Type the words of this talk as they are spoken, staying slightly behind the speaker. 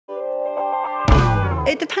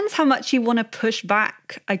It depends how much you want to push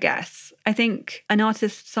back, I guess. I think an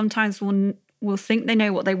artist sometimes will think they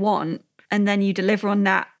know what they want, and then you deliver on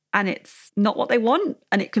that and it's not what they want,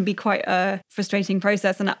 and it can be quite a frustrating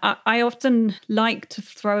process. And I often like to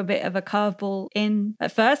throw a bit of a curveball in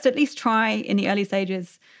at first, at least try in the early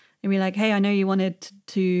stages, and be like, hey, I know you wanted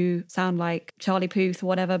to sound like Charlie Puth or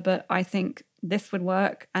whatever, but I think this would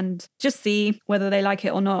work, and just see whether they like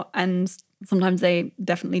it or not. And sometimes they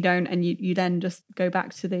definitely don't, and you then just go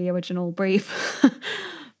back to the original brief.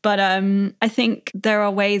 But I think there are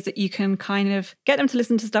ways that you can kind of get them to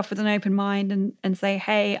listen to stuff with an open mind and say,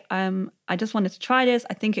 hey, I just wanted to try this.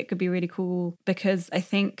 I think it could be really cool, because I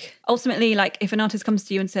think ultimately, like, if an artist comes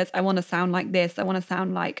to you and says, I want to sound like this, I want to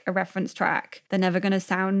sound like a reference track, they're never going to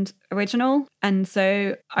sound original. And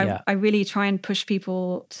so I really try and push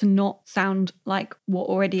people to not sound like what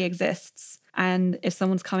already exists. And if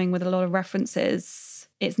someone's coming with a lot of references,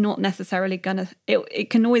 it's not necessarily going to, it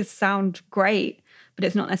can always sound great, but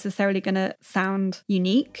it's not necessarily going to sound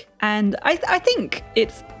unique. And I think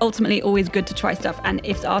it's ultimately always good to try stuff. And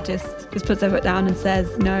if the artist just puts their foot down and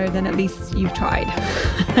says no, then at least you've tried.